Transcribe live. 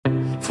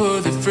For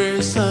the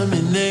first time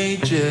in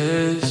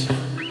ages,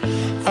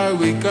 I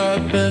wake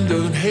up and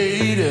don't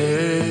hate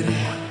it.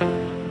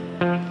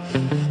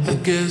 I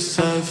guess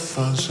I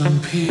found some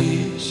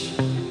peace.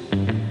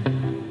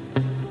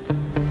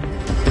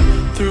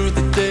 Through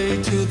the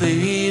day to the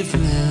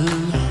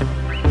evening,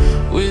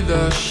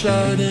 without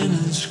shouting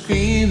and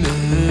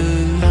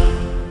screaming,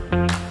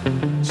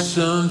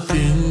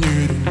 something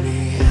new to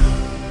me.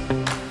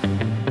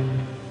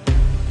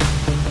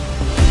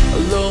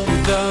 Alone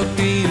without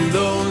being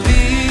lonely,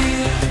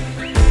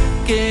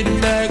 getting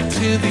back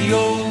to the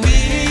old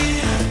me.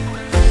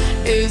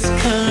 It's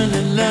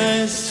kinda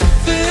nice to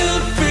feel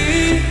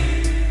free.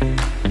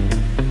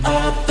 I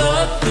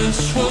thought this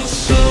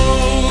was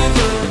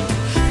over,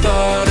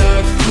 thought I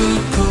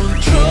could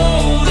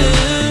control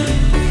it.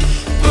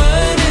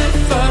 But if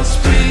I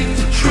speak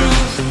the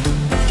truth,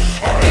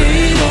 I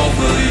ain't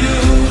over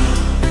you.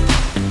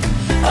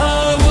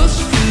 I was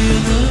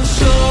feeling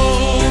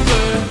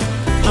sober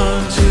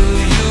until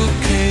you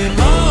came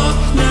up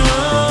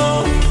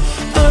now.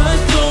 I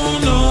don't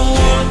know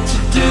what to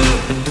do.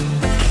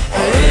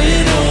 I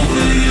ain't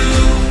over you.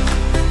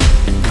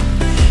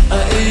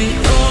 I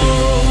ain't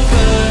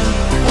over.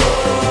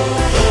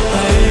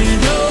 I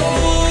ain't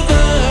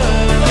over.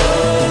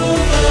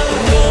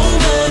 No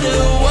matter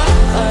what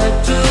I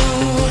do,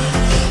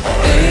 I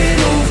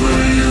ain't over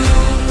you.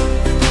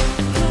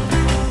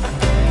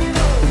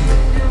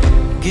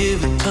 Give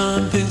it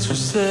time, things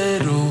will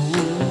settle.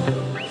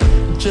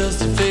 Just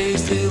a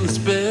face till it's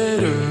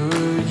better,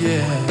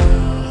 yeah.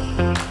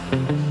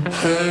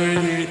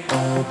 Heard it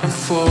all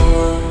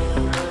before.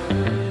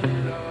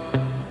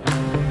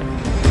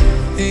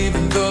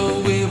 Even though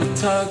we were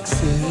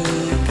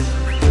toxic,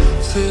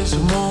 feels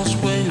the most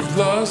when you've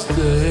lost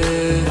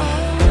it.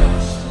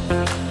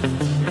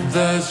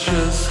 That's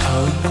just how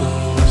it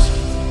goes.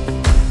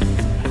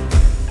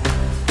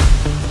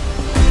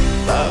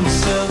 By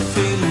myself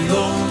feeling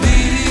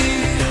lonely,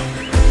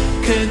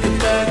 can't get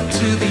back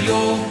to the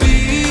old me.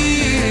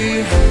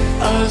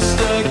 I'm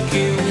stuck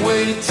in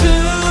way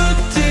too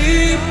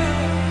deep.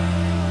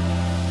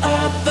 I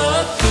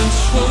thought this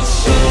was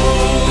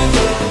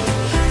over,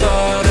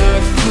 thought I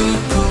could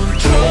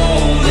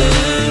control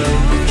it.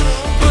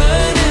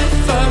 But if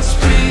I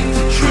speak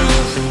the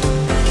truth,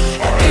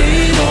 I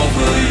ain't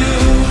over you.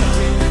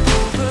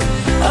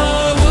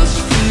 I was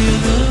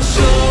feeling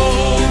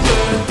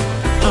sober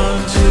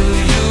until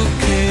you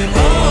came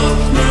up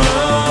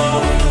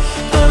now.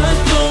 I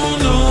don't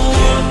know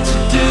what to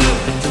do.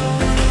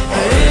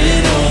 I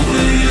ain't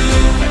over you.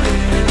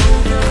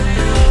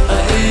 I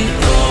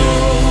ain't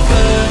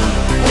over.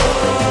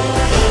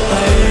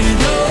 I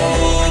ain't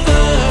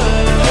over.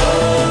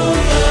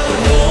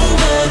 No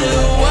matter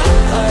what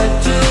I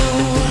do,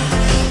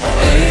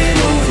 I ain't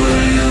over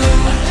you.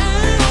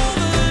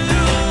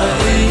 I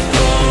ain't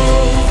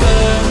over.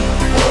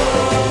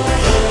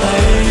 I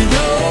ain't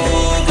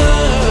over.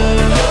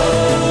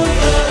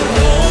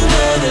 No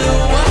matter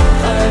what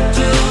I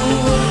do,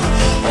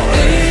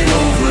 I ain't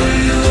over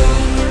you.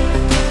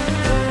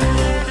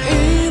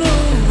 Ain't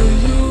over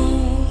you.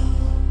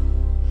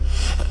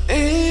 I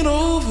ain't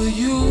over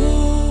you.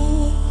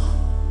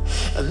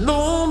 And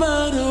no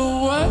matter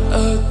what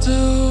I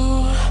do,